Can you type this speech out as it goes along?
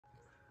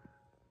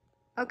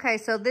Okay,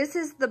 so this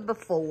is the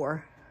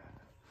before.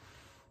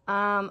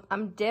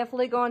 I'm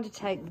definitely going to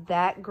take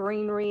that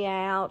greenery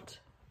out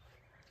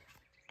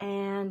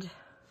and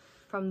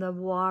from the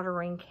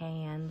watering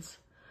cans.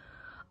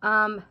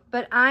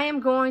 But I am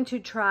going to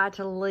try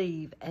to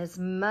leave as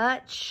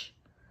much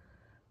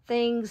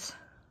things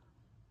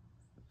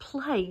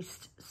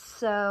placed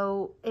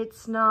so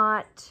it's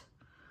not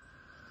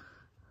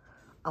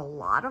a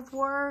lot of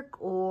work,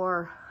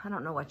 or I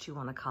don't know what you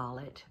want to call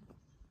it.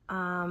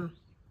 I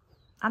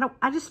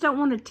just don't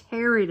want to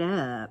tear it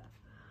up.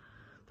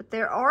 But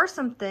there are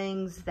some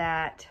things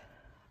that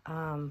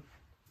I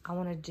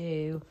want to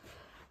do.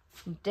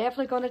 I'm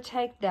definitely going to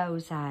take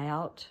those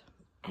out,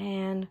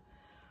 and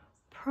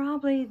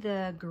probably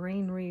the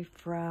greenery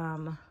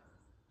from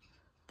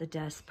the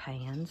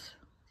dustpans.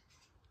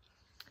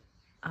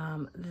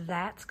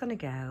 That's going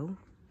to go.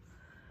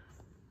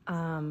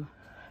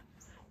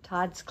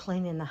 Todd's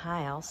cleaning the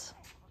house.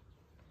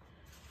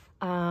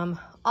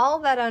 All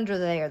that under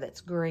there that's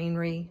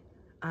greenery,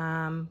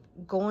 I'm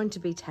going to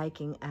be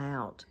taking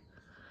out.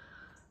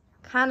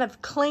 Kind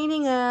of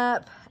cleaning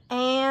up,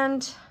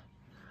 and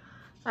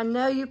I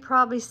know you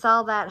probably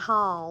saw that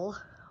haul.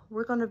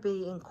 We're going to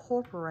be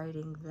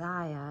incorporating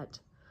that.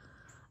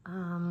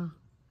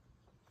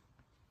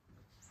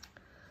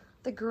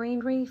 The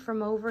greenery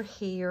from over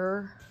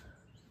here.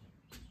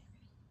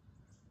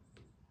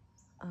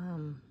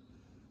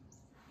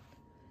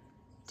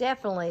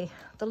 Definitely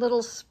the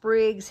little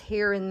sprigs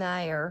here and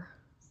there.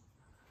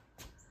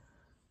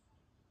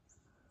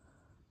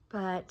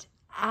 But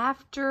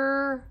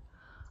after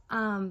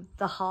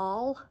the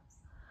haul,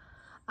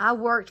 I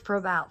worked for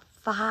about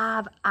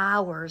 5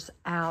 hours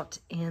out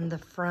in the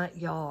front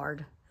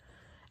yard,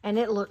 and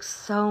it looks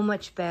so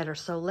much better.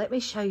 So let me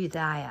show you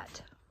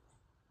that.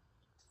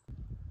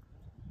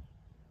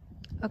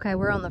 Okay,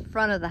 we're on the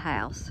front of the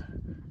house.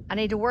 I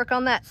need to work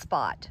on that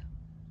spot,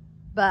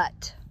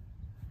 but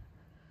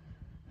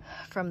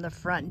from the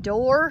front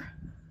door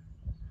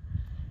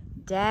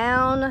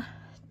down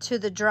to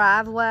the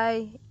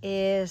driveway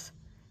is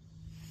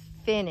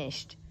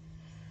finished.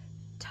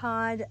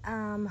 Todd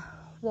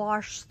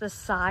washed the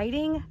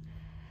siding,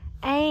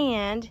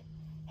 and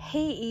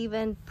he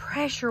even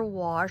pressure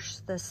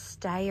washed the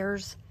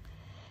stairs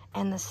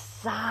and the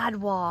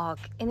sidewalk,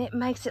 and it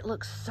makes it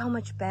look so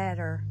much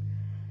better.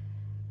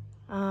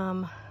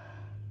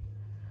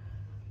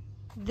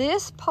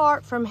 This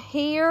part from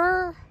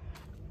here,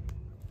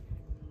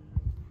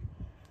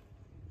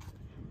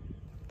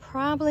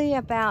 probably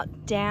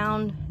about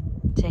down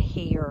to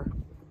here,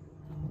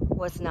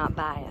 was not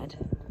bad.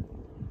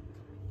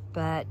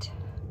 But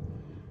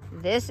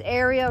this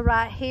area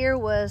right here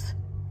was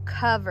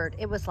covered.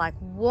 It was like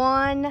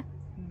one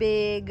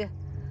big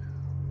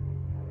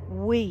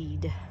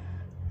weed.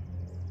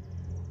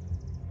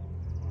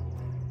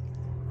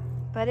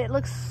 But it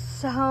looks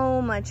so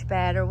much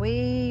better. We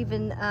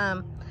even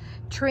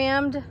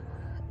trimmed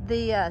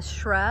the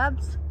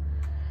shrubs,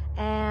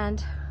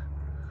 and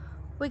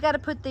we got to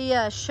put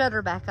the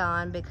shutter back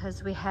on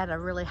because we had a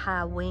really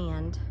high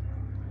wind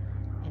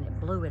and it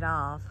blew it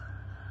off.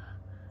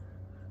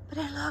 But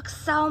it looks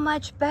so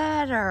much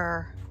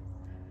better.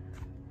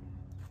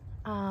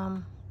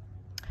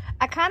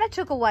 I kind of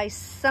took away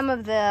some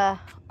of the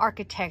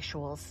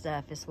architectural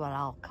stuff, is what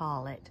I'll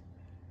call it.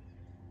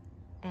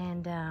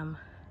 And I'm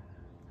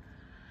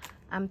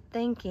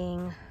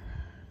thinking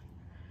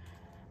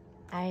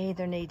I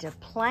either need to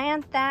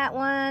plant that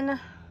one.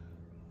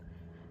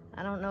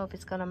 I don't know if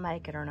it's gonna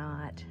make it or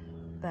not,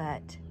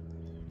 but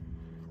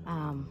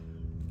all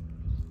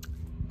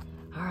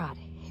right,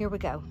 here we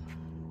go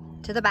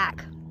to the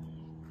back.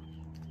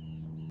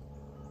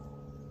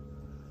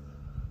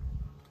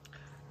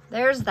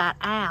 There's that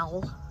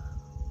owl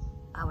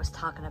I was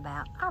talking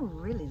about. I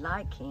really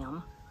like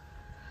him.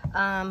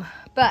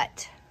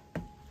 But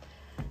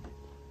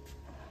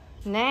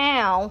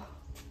now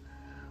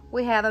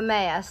we have a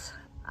mess.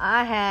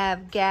 I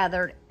have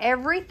gathered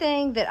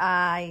everything that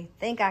I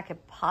think I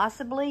could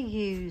possibly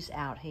use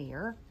out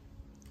here.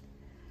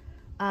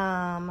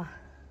 I've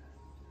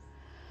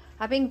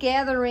been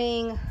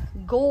gathering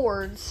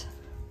gourds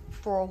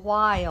for a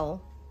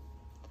while.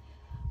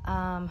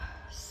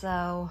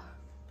 So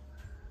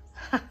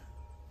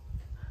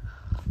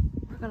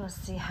we're gonna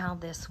see how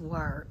this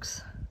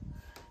works,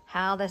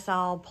 how this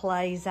all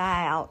plays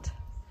out.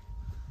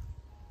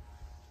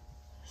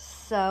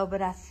 So,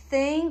 but I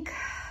think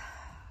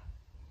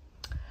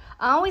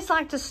I always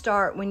like to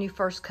start when you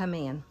first come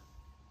in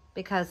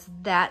because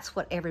that's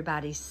what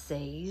everybody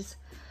sees.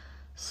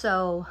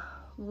 So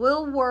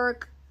we'll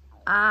work,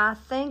 I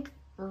think,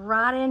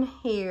 right in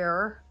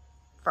here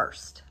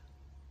first.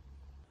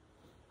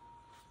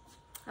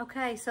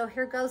 Okay, so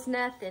here goes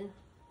nothing.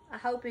 I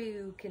hope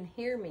you can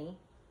hear me.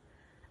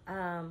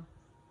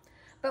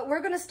 But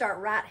we're gonna start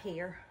right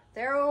here.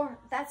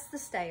 That's the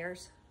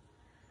stairs.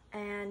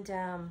 And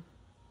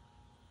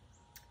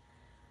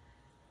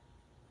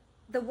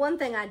the one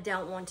thing I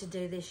don't want to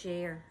do this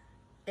year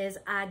is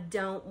I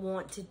don't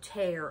want to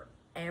tear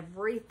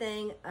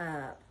everything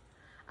up.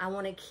 I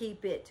want to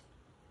keep it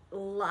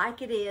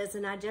like it is,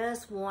 and I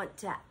just want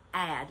to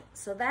add.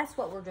 So that's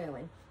what we're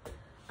doing.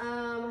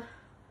 So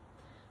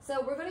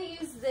we're gonna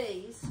use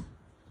these.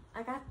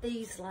 I got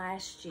these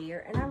last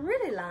year, and I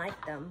really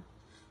like them.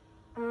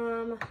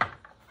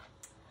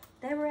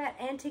 They were at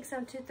Antiques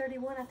on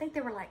 231. I think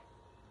they were like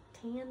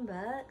 10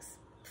 bucks.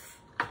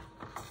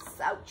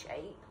 So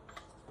cheap.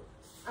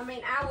 I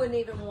mean, I wouldn't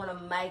even want to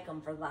make them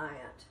for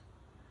that.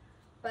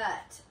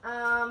 But,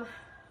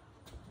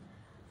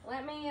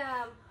 let me,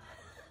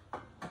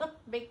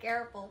 be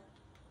careful.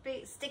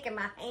 Sticking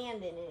my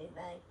hand in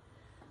anything.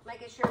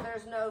 Making sure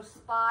there's no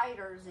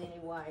spiders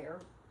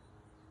anywhere.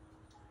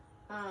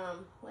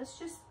 Let's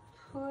just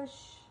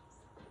push.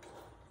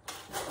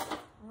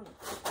 I'm going to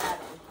put that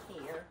in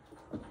here.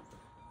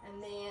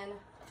 And then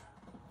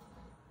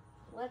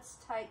let's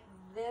take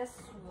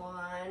this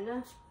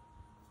one.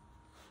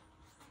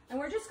 And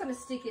we're just going to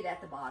stick it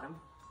at the bottom.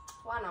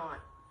 Why not?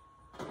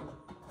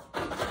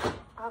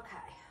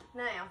 Okay.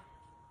 Now,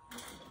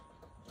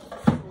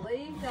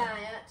 leave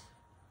that.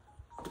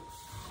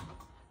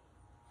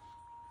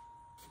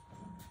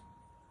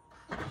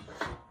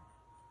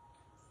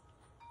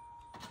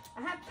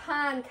 I have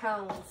pine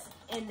cones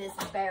in this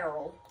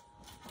barrel.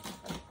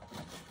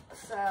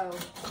 So,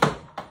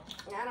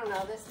 I don't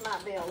know, this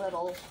might be a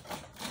little,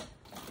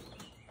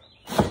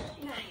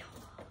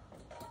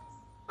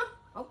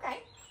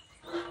 okay.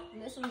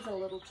 And this one's a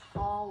little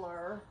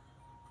taller.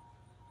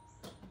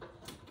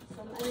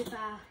 So maybe if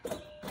I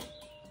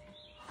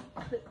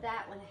put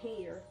that one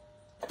here.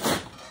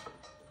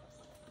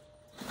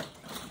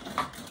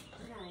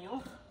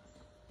 Now,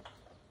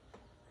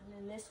 and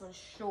then this one's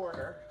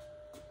shorter.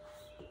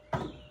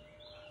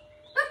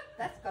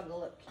 That's gonna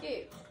look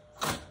cute.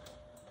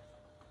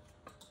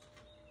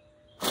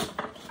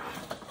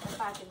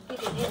 If I can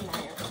get it in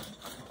there.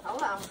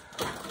 Hold on.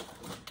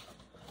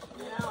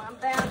 No, I'm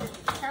bound and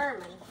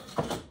determined.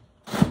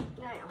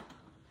 Now,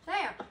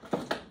 there.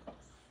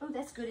 Oh,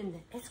 that's good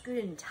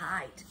and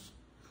tight.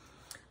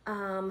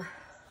 Now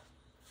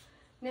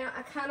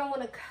I kind of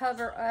want to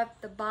cover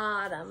up the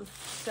bottom,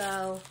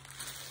 so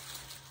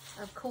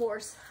of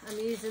course I'm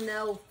using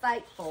the Old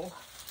Faithful.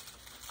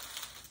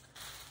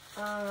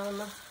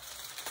 And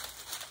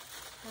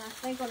I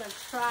think I'm going to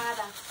try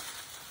to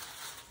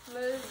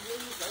move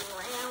these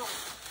around.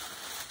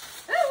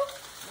 Ooh,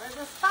 there's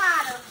a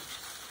spider.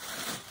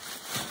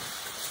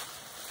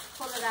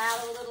 Pull it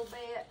out a little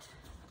bit.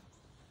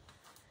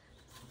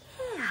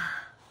 Yeah,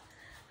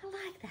 I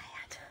like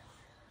that.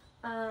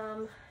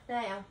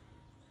 Now,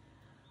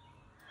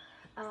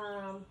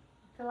 I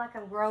feel like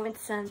I'm growing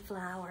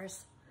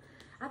sunflowers.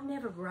 I've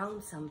never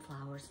grown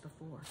sunflowers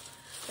before.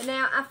 But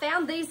now, I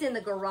found these in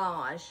the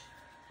garage.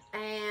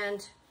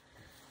 And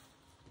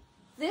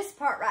this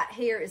part right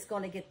here is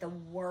going to get the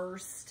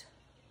worst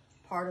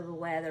part of the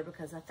weather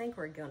because I think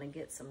we're going to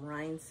get some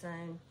rain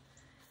soon.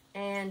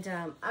 And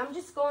I'm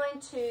just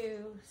going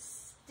to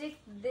stick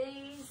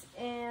these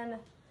in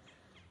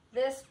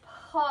this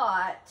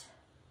pot.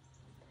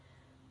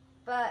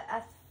 But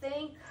I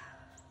think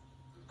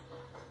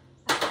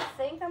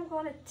I'm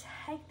going to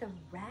take the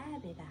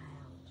rabbit out.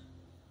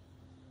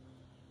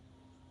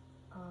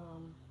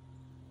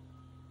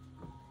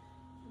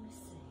 Let me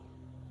see.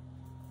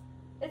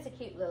 It's a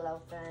cute little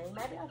old thing.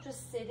 Maybe I'll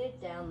just sit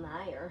it down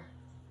there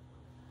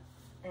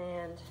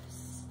and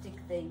stick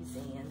these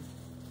in.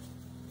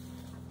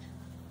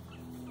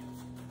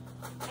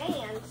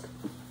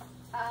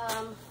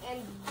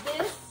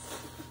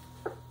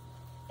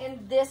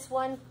 And this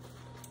one,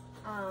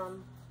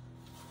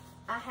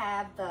 I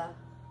have the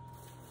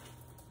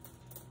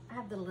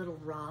little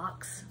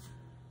rocks.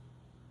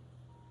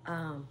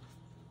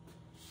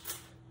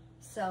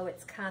 So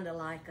it's kind of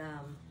like,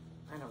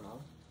 I don't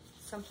know,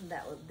 something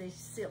that these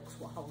silks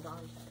will hold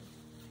on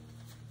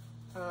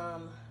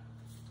to.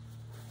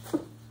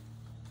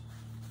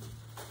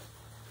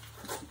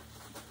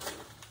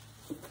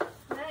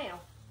 Now,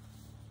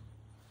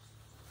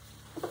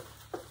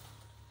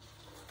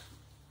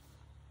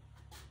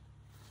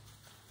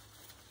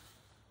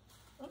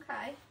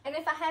 okay, and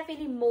if I have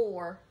any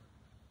more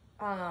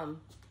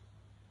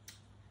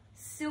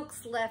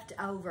silks left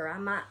over, I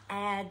might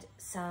add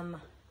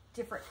some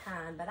different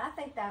kind, but I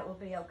think that will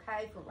be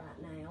okay for right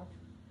now.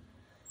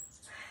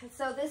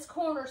 So this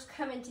corner's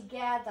coming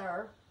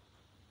together.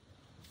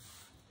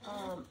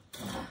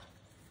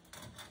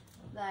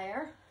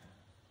 There.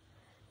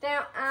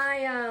 Now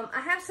I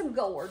have some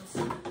gourds.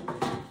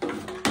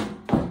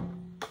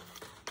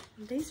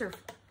 These are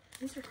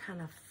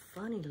kind of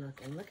funny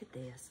looking. Look at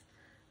this.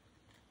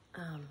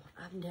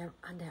 I've never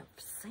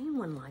seen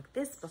one like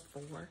this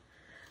before.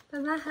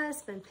 But my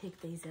husband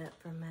picked these up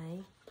for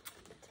me.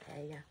 I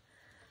tell ya.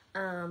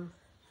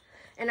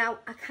 And I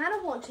kind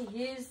of want to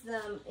use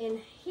them in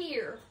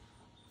here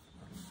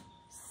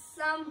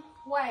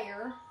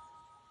somewhere.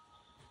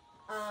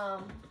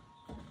 I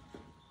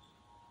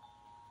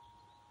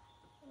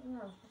don't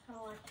know, kind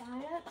of like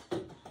that.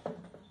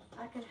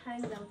 I can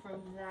hang them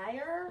from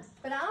there.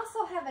 But I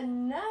also have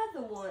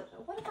another one.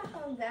 What if I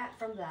hung that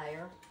from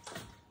there?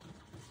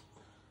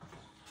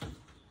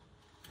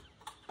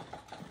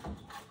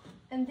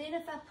 And then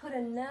if I put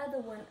another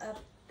one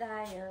up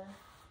there,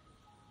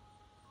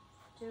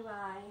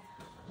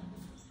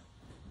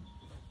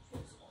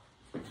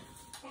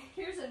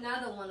 here's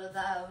another one of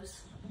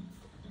those.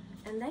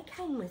 And they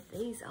came with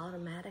these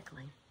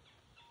automatically.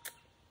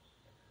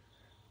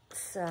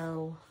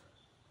 So,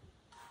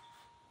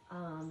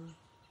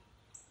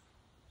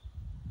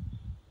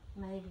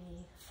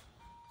 maybe,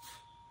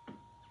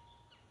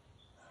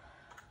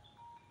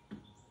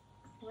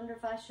 wonder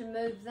if I should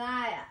move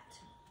that.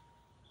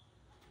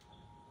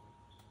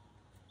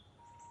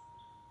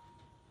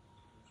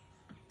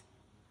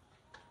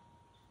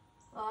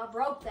 Oh, I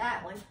broke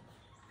that one.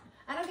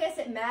 I don't guess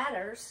it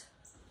matters.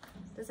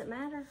 Does it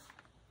matter?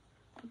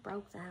 I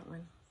broke that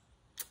one.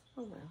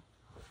 Oh well.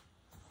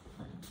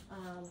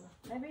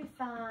 Maybe if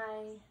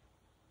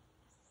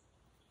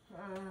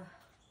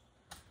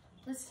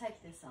let's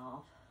take this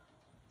off.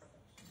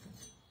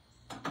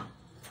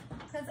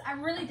 Because I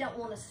really don't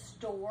want to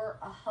store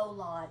a whole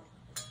lot.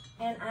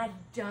 And I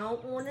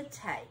don't want to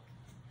take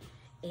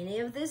any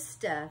of this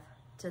stuff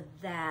to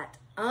that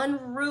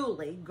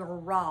unruly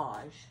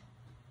garage.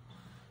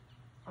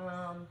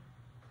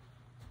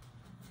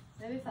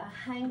 Maybe if I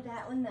hang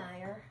that one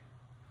there,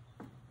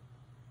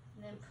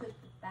 and then put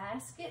the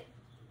basket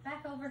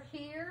back over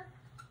here.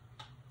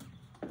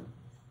 I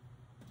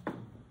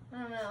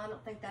don't know, I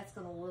don't think that's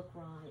gonna look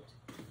right.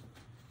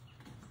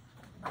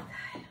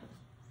 Okay.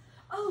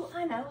 Oh,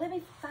 I know, let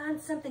me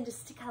find something to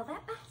stick out of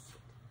that basket.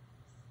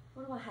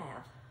 What do I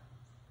have?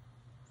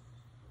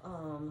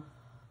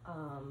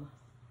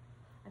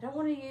 I don't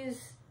want to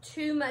use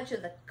too much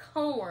of the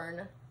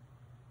corn.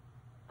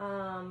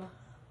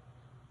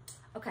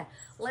 Okay,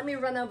 let me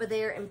run over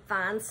there and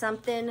find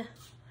something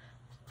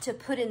to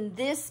put in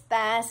this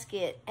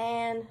basket.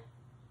 And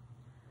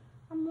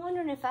I'm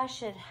wondering if I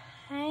should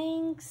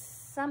hang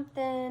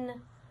something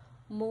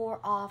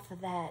more off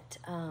of that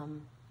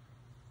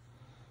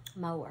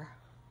mower,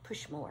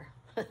 push mower.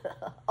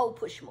 Oh,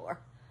 push mower.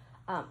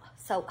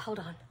 So hold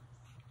on.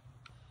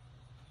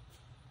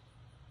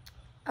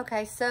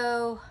 Okay,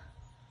 so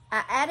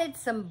I added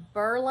some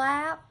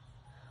burlap,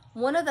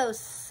 one of those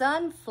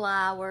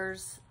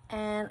sunflowers,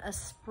 and a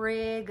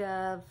sprig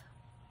of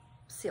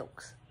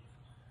silks.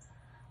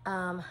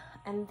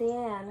 And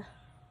then,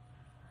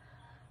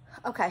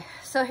 okay,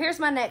 so here's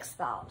my next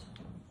thought.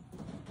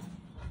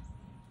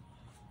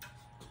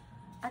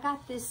 I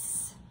got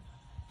this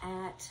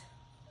at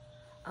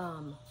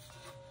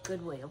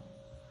Goodwill,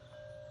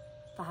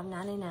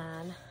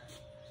 $5.99,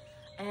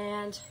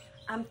 and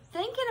I'm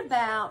thinking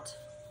about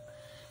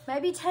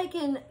maybe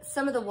taking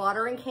some of the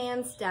watering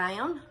cans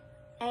down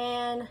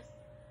and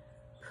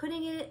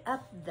putting it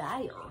up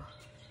there.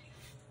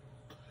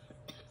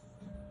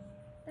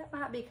 That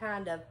might be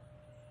kind of,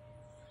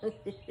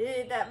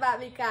 that might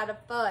be kind of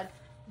fun,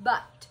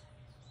 but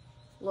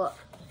look.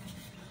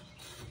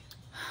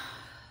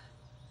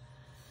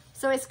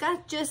 So it's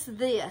got just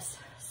this.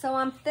 So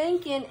I'm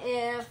thinking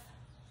if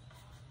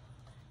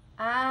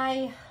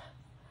I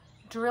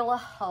drill a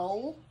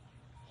hole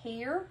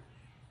here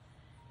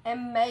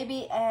and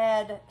maybe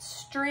add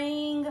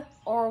string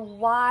or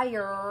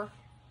wire,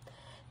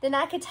 then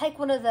I could take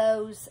one of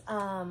those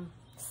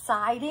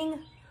siding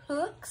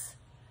hooks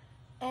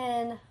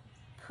and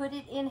put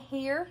it in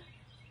here.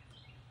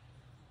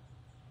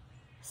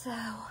 So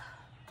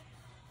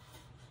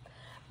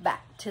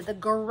back to the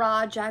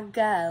garage I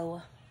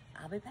go.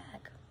 I'll be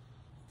back.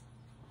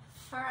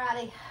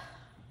 Alrighty.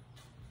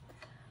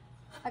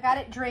 I got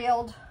it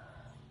drilled.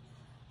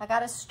 I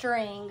got a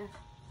string,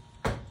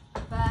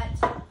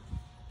 but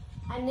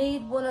I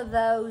need one of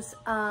those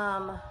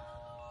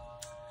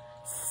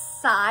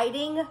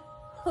siding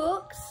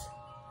hooks,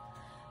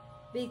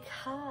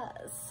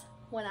 because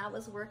when I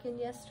was working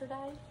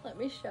yesterday, let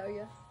me show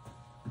you.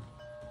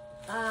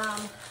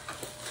 I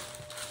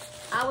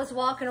was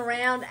walking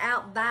around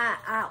out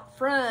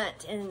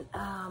front, and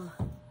I'm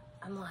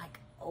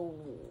like, oh,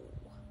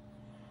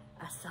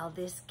 I saw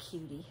this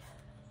cutie.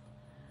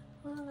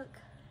 Look.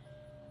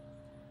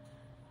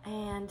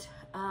 And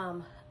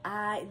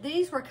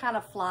these were kind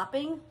of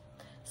flopping,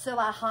 so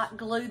I hot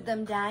glued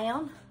them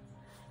down,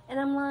 and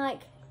I'm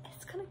like,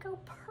 it's gonna go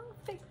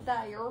perfect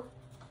there.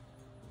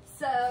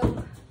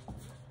 So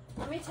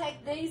let me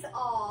take these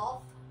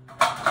off,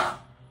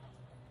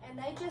 and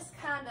they just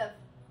kind of,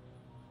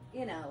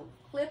 you know,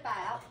 clip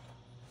out.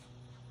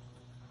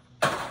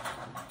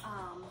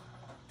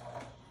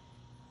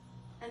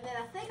 And then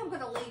I think I'm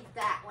gonna leave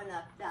that one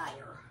up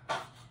there.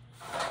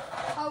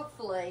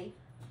 Hopefully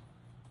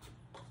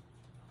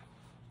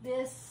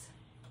this,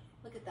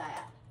 look at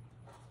that.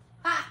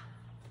 Ha!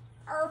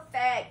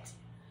 Perfect.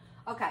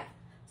 Okay,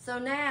 so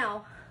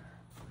now,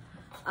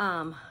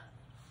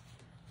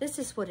 this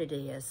is what it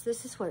is.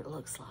 This is what it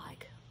looks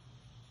like.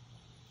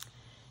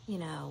 You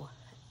know,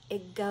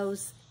 it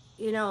goes,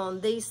 you know, on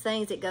these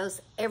things, it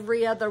goes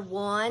every other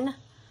one.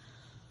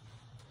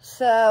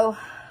 So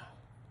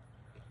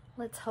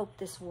let's hope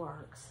this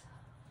works.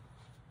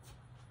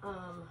 Let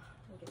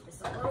me get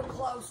this a little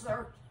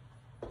closer.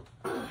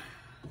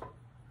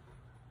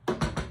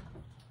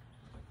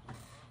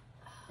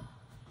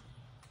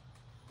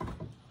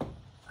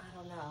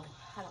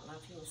 I don't know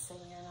if you can see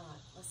me or not.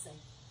 Let's see.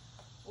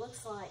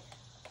 Looks like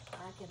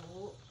I can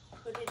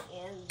put it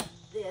in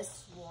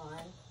this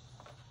one.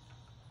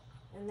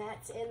 And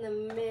that's in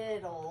the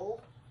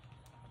middle.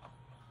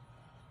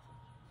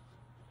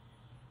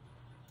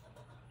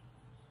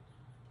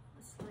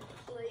 Let's look,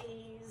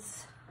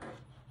 please.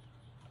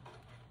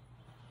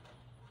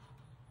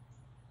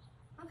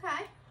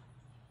 Okay.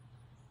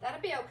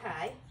 That'll be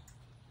okay.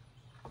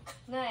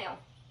 Now,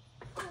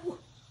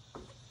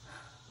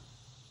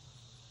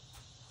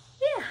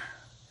 yeah,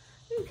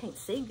 you can't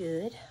see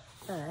good,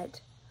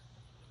 but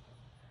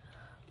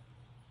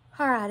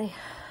alrighty.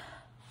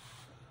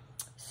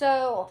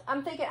 So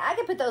I'm thinking I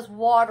could put those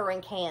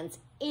watering cans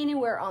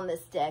anywhere on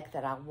this deck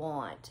that I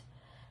want.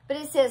 But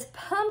it says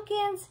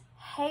pumpkins,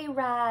 hay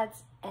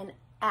rides, and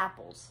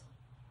apples.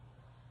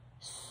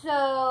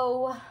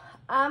 So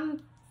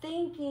I'm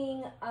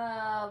thinking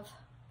of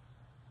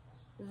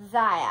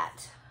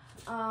that.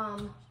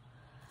 I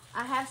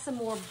have some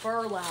more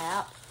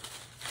burlap.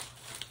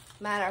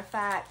 Matter of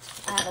fact,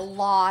 I have a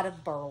lot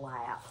of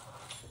burlap.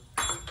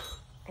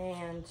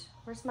 And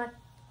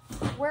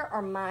where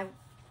are my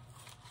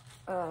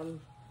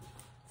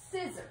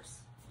scissors?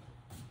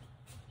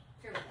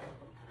 Here we go.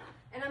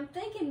 And I'm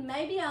thinking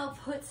maybe I'll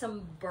put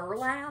some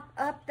burlap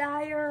up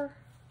there.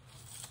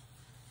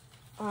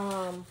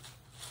 I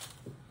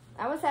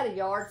was at a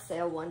yard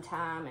sale one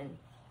time and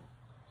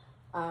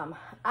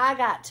I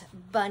got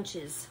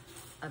bunches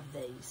of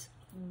these,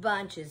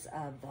 bunches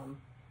of them.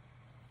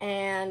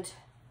 And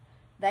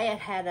they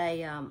had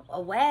a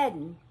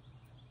wedding.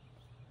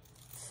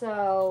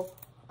 So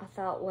I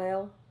thought,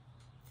 well,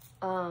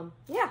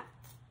 yeah.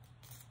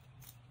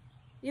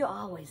 You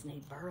always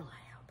need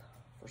burlap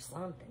for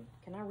something.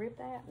 Can I rip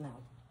that? No.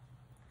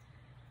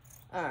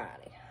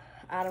 Alrighty.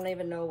 I don't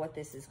even know what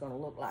this is going to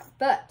look like.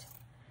 But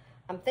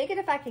I'm thinking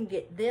if I can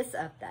get this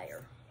up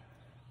there,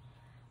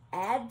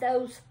 add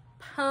those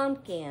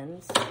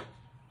pumpkins,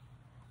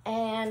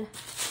 and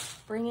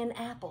bring in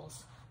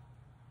apples.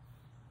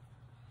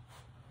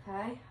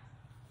 Okay?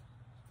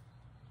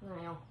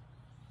 Now,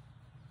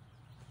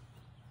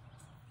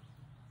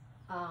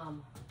 I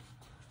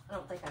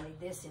don't think I need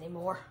this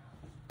anymore.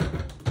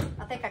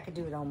 I think I could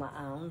do it on my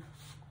own.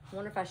 I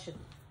wonder if I should,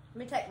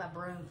 let me take my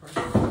broom for a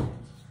second.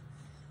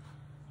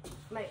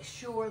 Make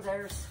sure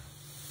there's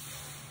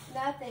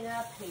nothing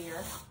up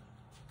here.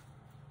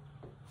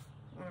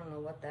 I don't know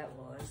what that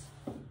was.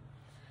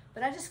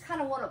 But I just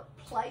kind of want to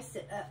place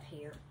it up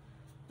here.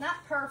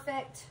 Not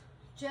perfect,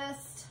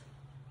 just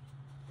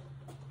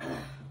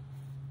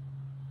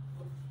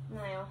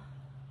now.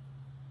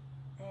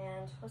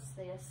 And what's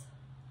this?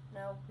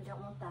 No, we don't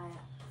want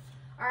that.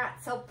 All right,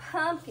 so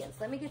pumpkins.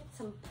 Let me get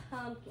some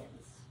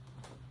pumpkins.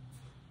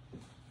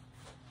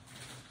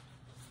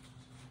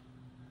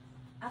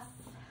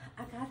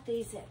 I got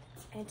these at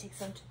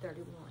Antiques on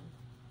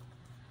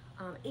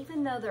 231.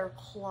 Even though they're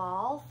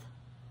cloth,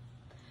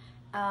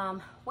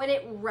 when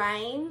it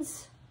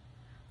rains,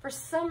 for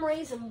some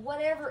reason,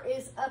 whatever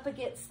is up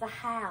against the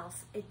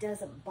house, it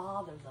doesn't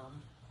bother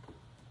them.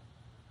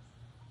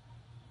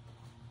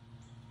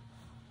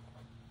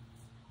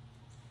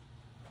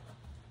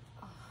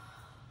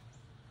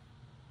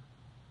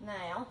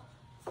 Now,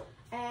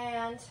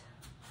 and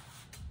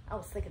I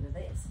was thinking of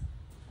this.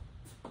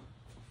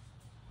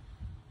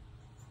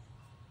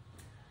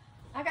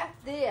 I got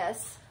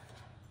this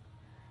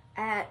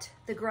at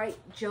the Great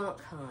Junk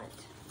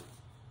Hunt.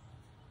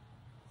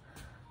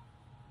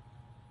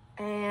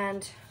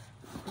 And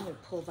let me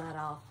pull that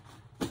off.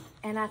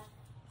 And I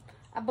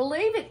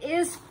believe it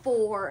is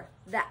for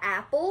the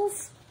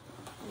apples.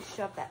 Let me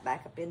shove that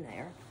back up in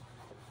there.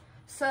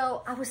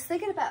 So I was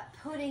thinking about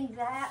putting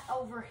that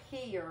over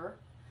here.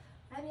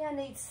 Maybe I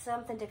need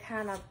something to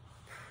kind of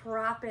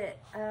prop it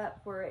up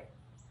where it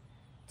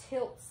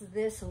tilts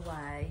this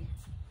way.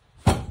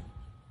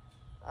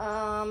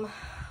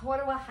 What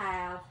do I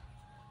have?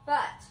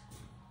 But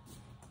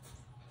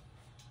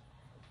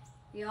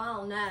you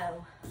all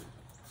know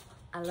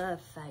I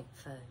love fake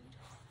food.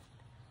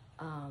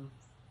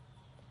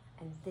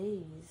 And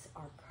these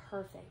are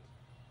perfect.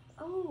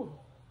 Oh,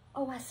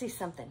 I see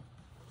something.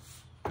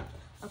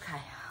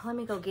 Okay, let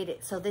me go get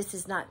it so this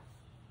is not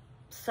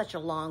such a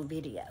long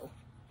video.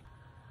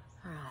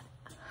 All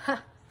right,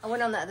 I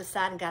went on the other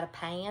side and got a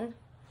pan.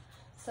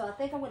 So I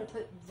think I'm gonna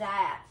put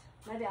that.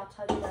 Maybe I'll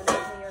tuck it under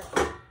here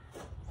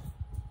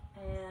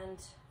and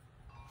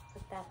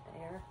put that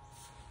there.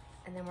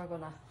 And then we're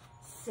gonna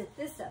sit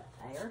this up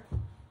there.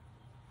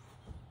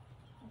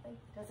 I think,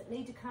 does it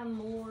need to come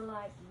more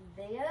like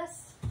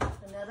this?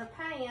 Another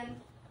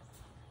pan.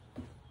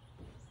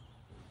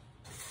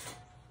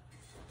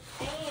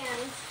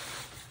 And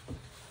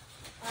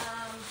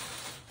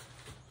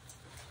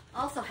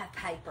also have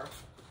paper.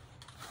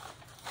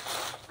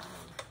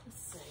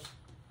 Let's see.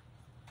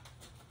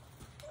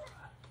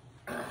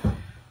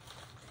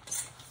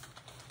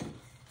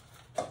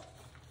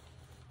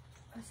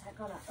 What's that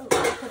gonna, oh,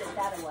 I'll put it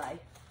that away.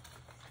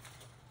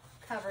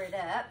 Cover it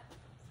up.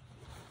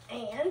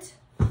 And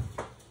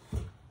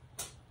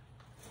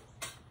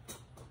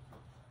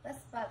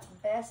that's about the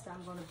best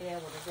I'm going to be able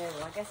to do.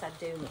 Well, I guess I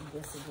do need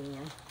this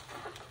again.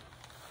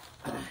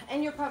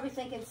 And you're probably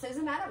thinking,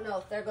 Susan, I don't know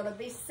if they're going to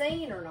be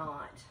seen or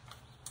not.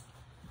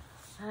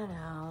 I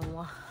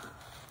know.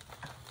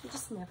 You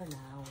just never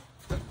know.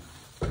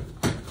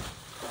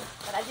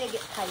 But I did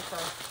get paper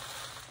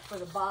for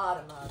the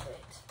bottom of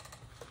it.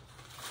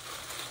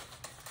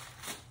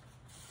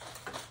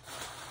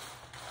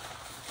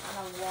 I'm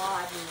going to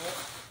widen it.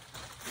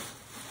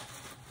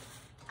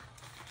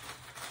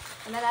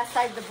 And then I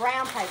saved the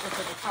brown paper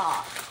for the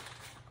top.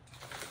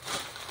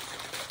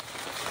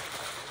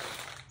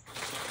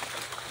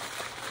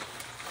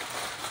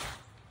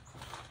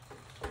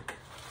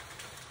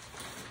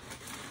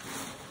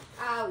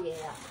 Oh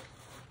yeah.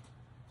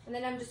 And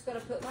then I'm just going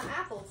to put my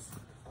apples.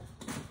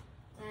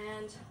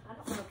 And I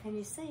don't know, can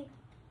you see?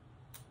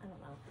 I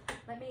don't know.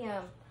 Let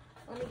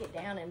me get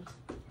down and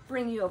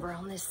bring you over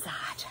on this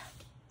side.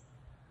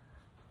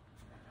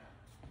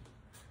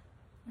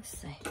 Let's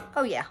see.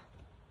 Oh yeah.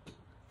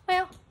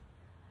 Well,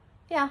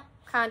 yeah,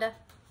 kinda.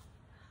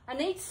 I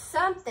need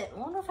something. I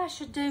wonder if I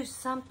should do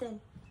something.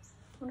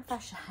 I wonder if I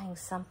should hang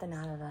something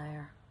out of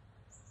there.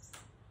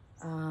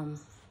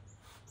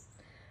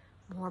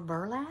 More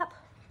burlap?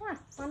 Yeah,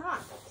 why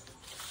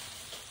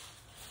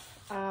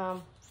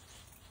not?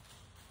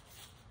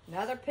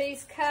 Another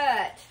piece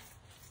cut.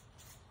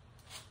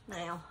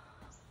 Now,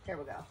 there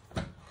we go.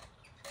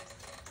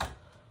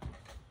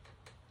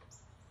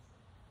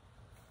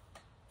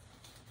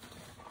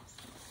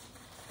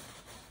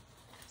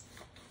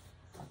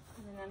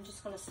 I'm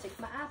just going to stick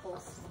my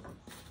apples.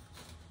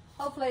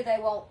 Hopefully they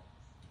won't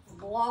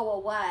blow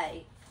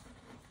away.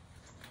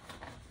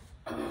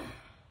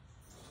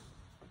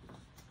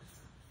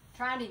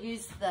 Trying to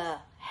use the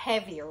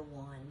heavier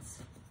ones.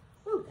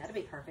 Ooh, that'll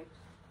be perfect.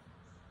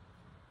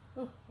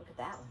 Ooh, look at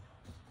that one.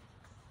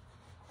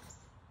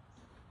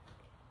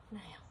 Now,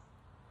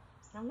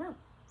 I don't know.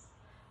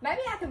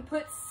 Maybe I can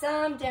put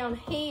some down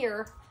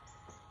here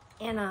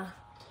in a...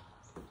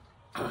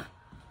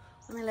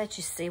 Let me let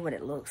you see what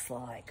it looks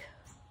like.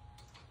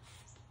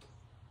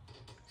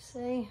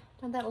 See,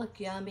 doesn't that look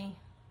yummy?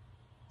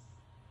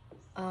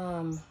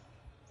 Yeah,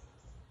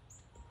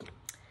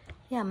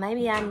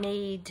 maybe I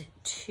need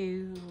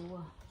to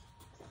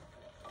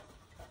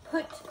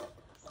put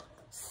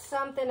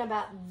something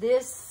about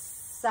this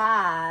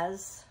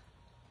size.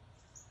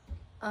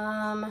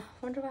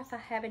 Wonder if I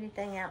have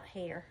anything out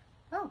here.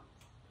 Oh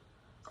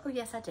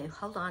yes I do.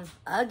 Hold on,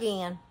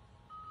 again.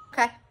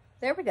 Okay,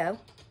 there we go.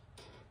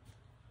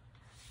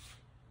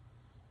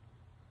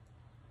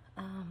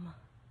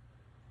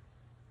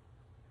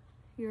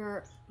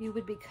 You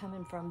would be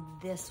coming from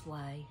this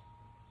way.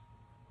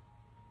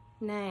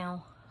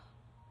 Now,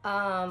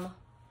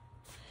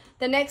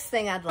 the next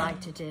thing I'd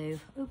like to do,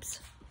 oops,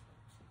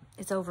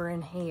 it's over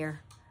in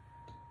here.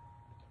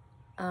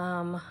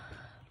 I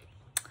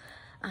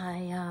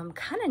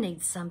kind of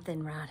need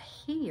something right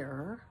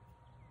here,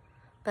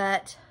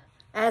 but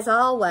as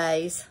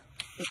always,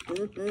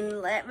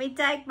 let me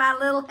take my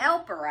little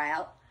helper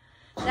out.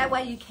 That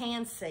way you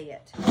can see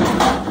it.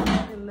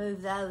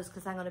 Remove those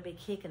because I'm going to be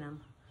kicking them.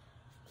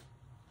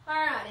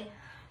 Alrighty,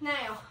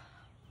 now,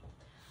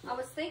 I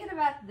was thinking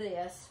about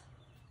this.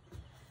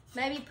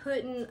 Maybe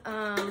putting,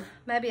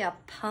 maybe a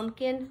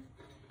pumpkin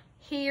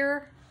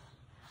here.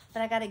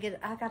 But I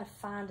gotta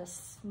find a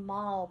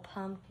small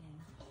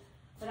pumpkin.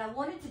 But I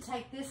wanted to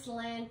take this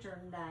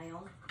lantern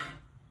down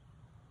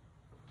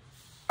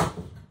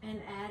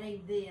and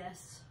adding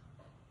this.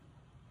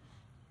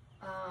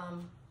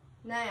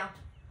 Now,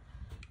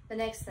 the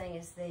next thing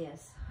is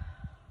this.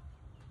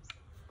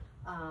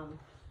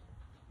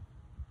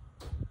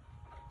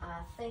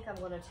 I think I'm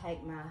going to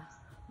take my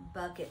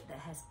bucket that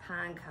has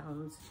pine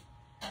cones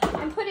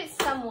and put it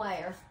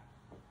somewhere.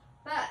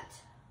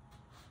 But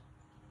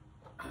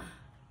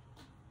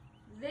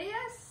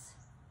this,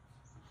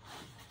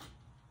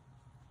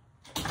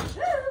 is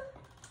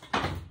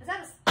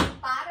that a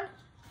spider?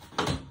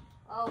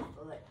 Oh,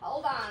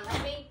 hold on.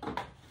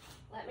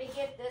 Let me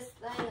get this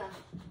thing.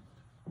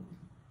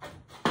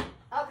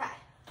 Okay,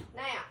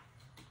 now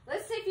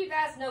let's see if you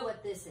guys know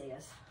what this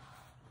is.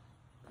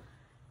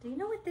 Do you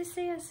know what this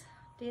is?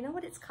 Do you know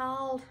what it's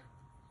called?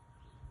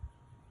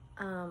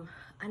 I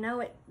know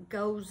it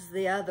goes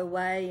the other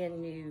way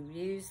and you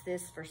use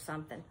this for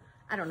something.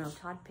 I don't know,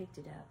 Todd picked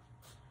it up.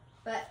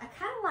 But I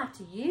kind of like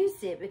to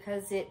use it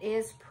because it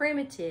is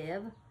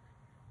primitive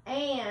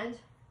and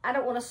I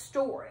don't want to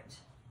store it.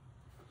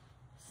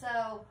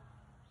 So,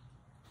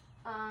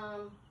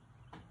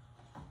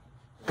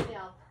 maybe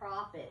I'll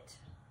prop it.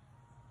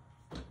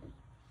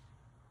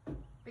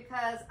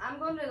 Because I'm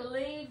going to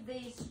leave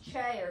these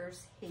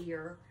chairs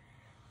here,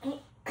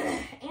 and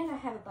I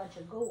have a bunch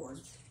of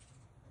gourds.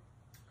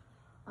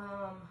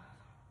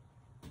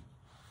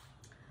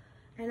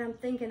 And I'm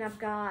thinking I've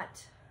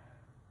got,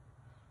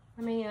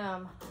 let me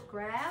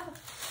grab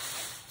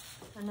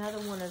another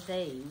one of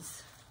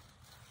these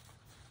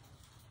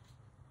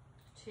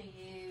to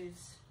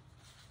use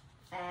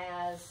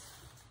as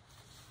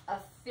a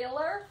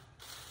filler.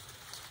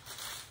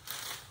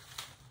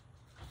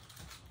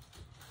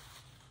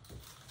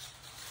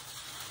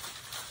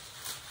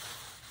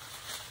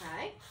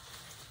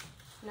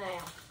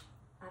 Now,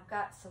 I've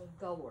got some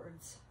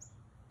gourds.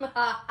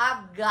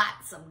 I've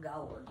got some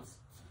gourds.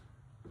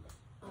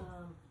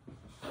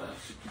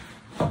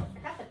 I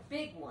got the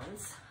big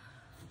ones.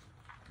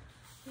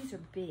 These are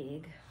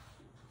big.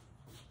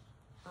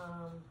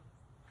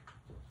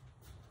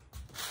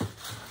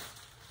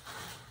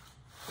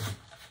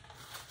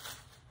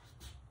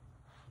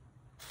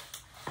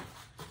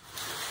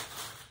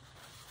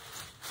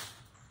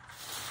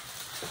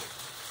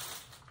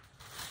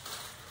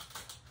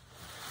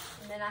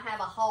 And then I have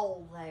a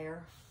hole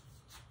there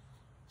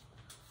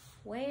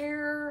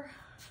where,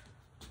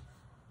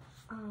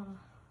 I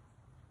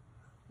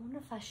wonder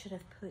if I should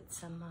have put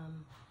some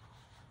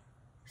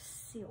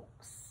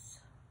silks.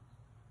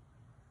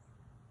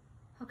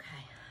 Okay,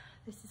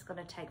 this is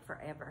gonna take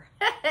forever.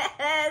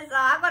 So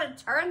I'm gonna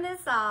turn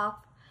this off,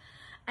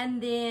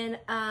 and then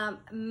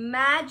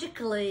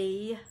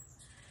magically,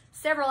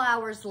 several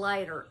hours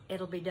later,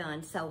 it'll be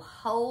done. So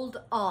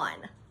hold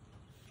on.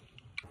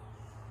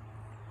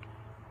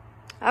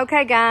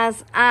 Okay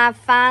guys, I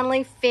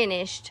finally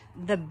finished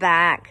the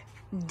back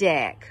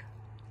deck.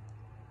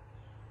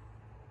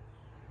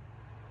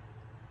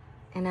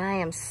 And I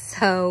am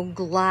so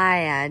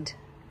glad.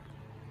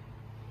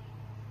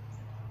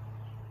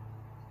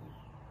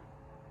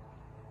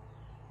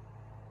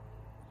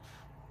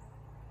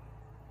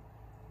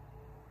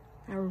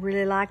 I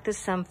really like the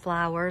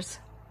sunflowers.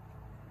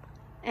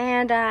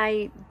 And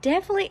I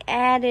definitely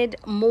added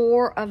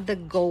more of the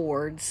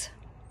gourds.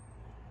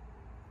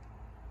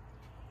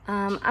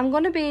 I'm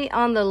going to be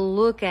on the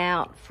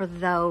lookout for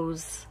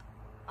those,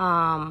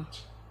 the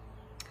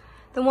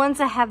ones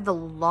that have the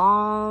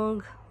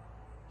long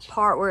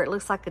part where it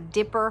looks like a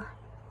dipper.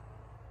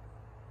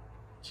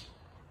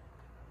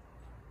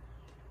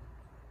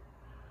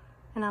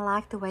 And I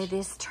like the way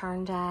this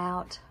turned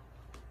out.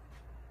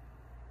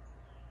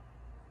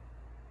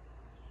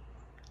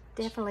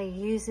 Definitely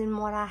using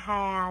what I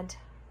had.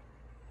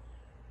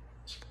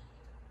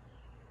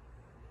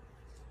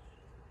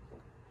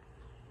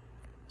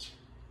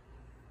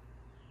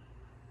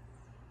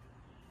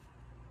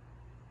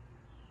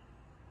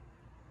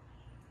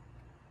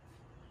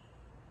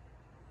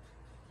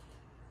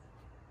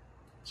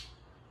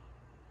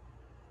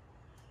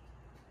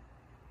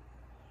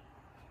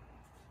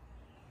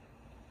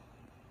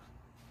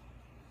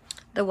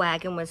 The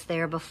wagon was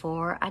there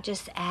before. I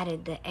just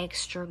added the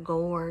extra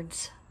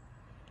gourds.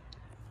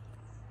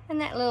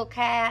 And that little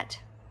cat,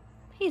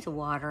 he's a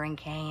watering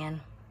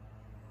can.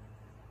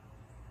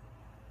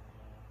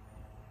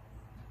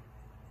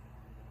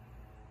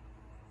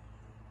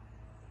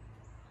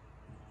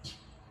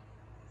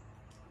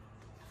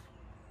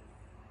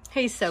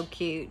 He's so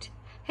cute.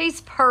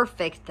 He's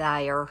perfect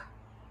there.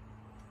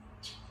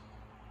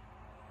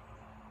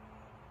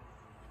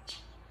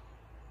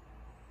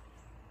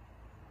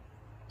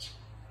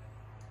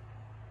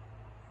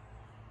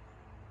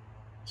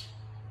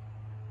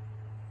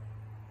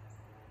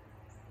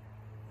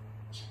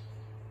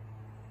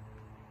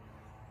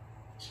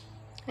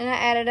 And I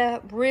added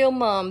a real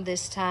mum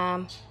this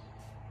time.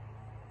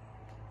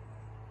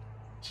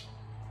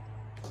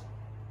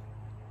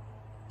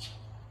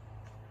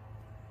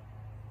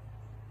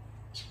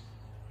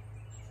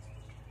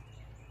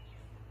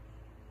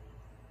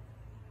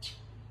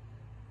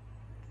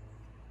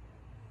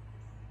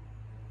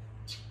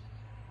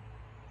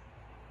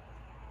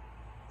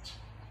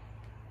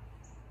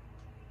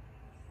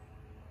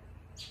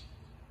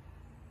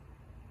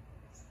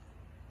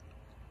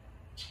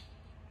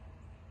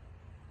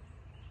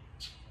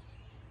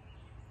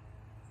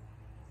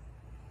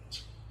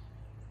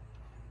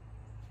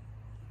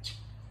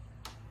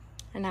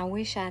 And I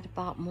wish I'd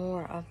bought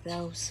more of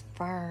those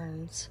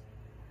ferns.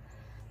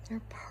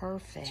 They're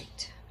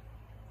perfect.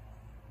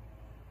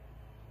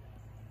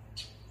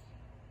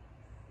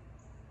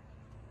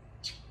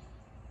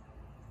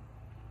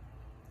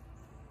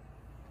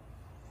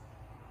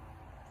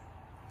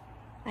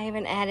 I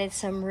even added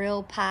some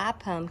real pie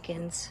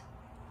pumpkins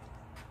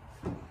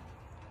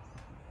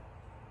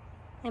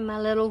in my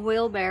little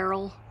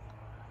wheelbarrow.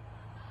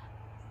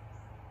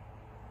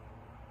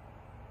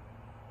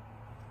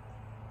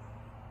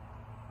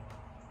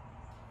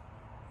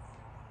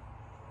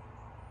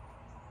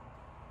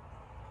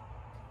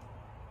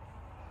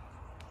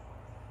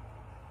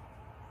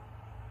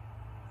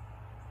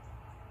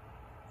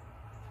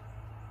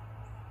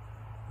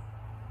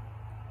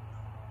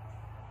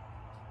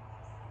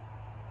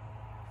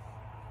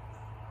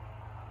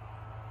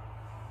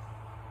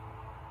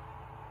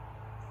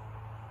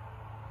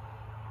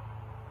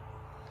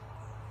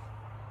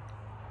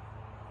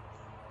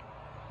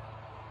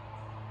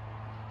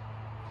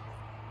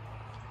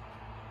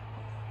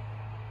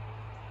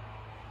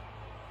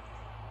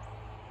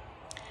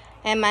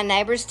 And my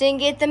neighbors didn't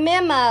get the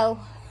memo.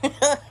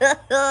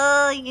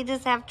 You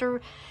just have to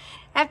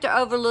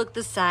overlook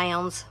the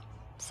sounds.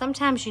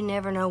 Sometimes you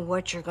never know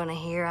what you're gonna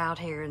hear out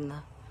here in the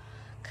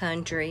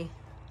country.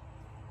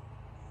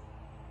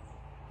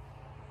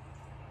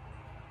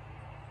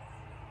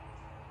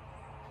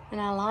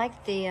 And I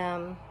like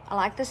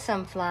the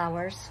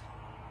sunflowers.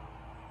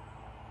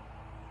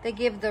 They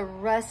give the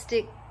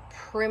rustic,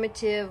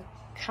 primitive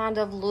kind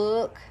of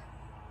look.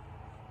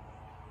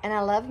 And I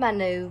love my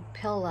new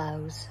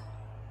pillows.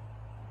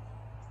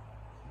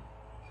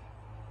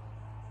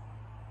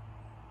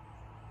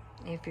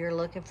 If you're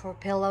looking for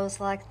pillows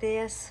like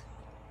this,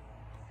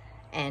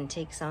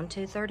 Antiques on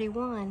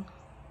 231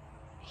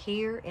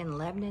 here in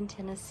Lebanon,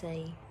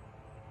 Tennessee.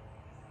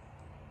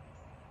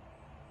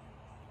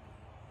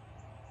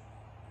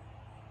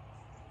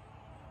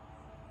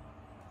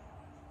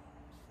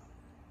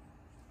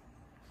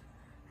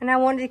 And I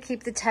wanted to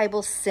keep the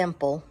table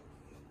simple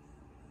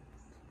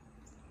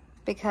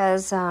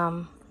because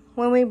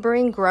when we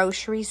bring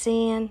groceries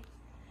in,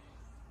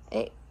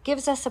 it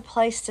gives us a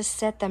place to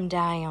set them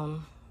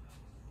down.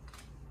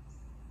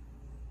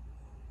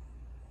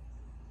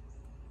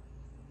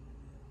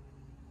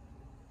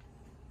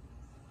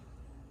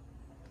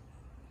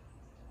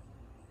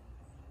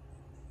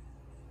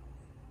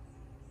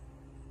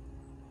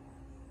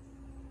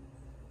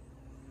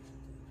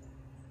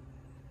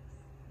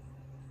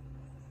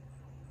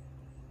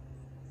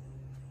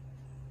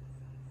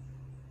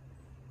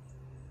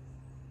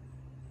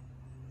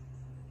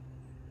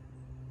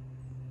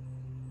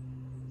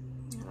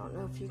 I don't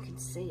know if you can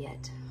see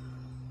it.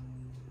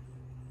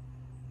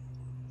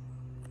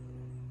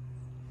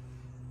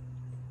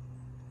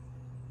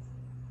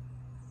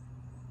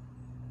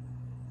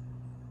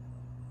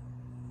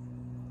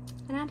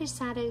 And I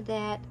decided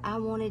that I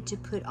wanted to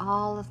put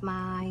all of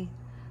my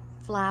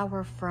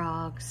flower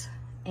frogs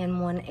in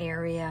one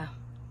area.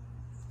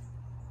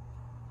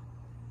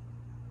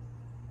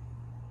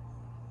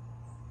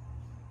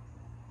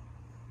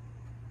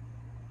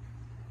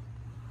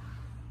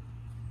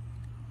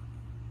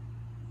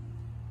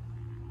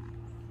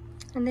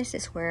 And this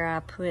is where I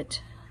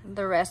put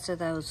the rest of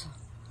those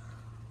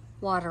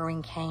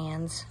watering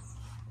cans.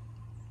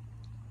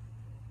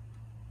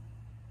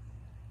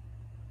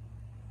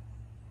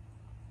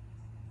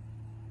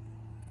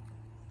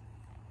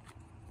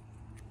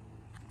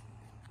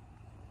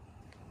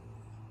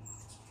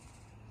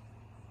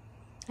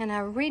 And I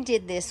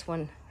redid this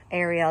one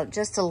area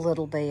just a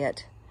little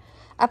bit.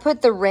 I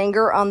put the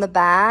ringer on the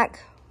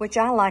back, which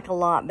I like a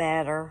lot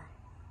better.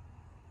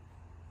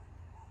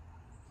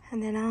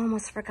 And then I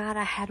almost forgot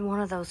I had one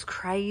of those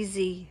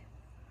crazy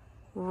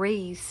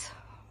wreaths.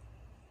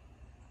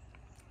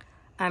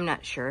 I'm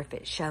not sure if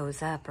it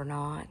shows up or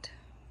not.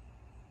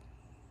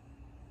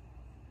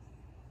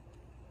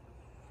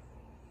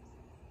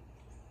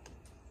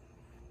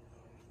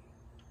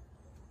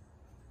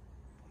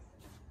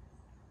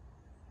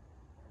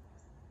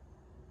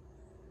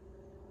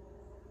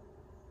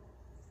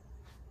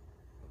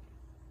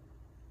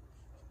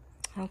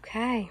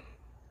 Okay.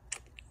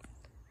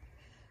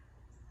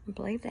 I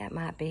believe that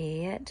might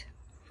be it.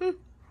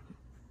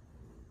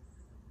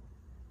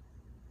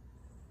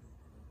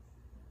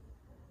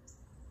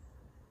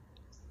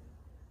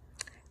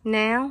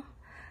 Now,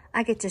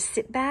 I get to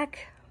sit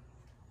back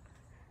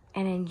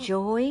and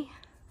enjoy.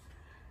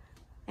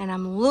 And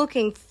I'm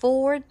looking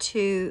forward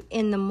to,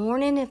 in the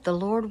morning, if the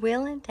Lord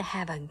willing, to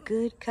have a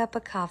good cup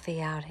of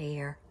coffee out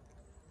here.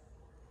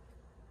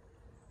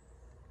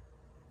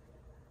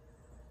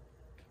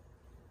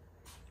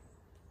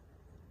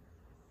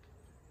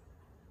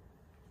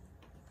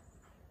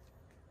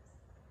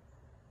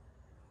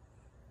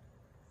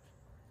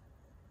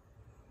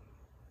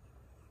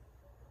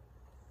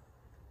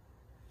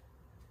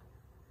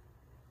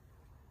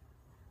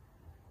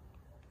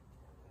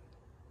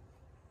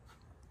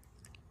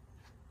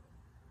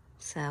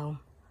 So,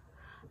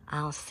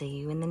 I'll see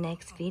you in the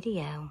next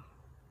video.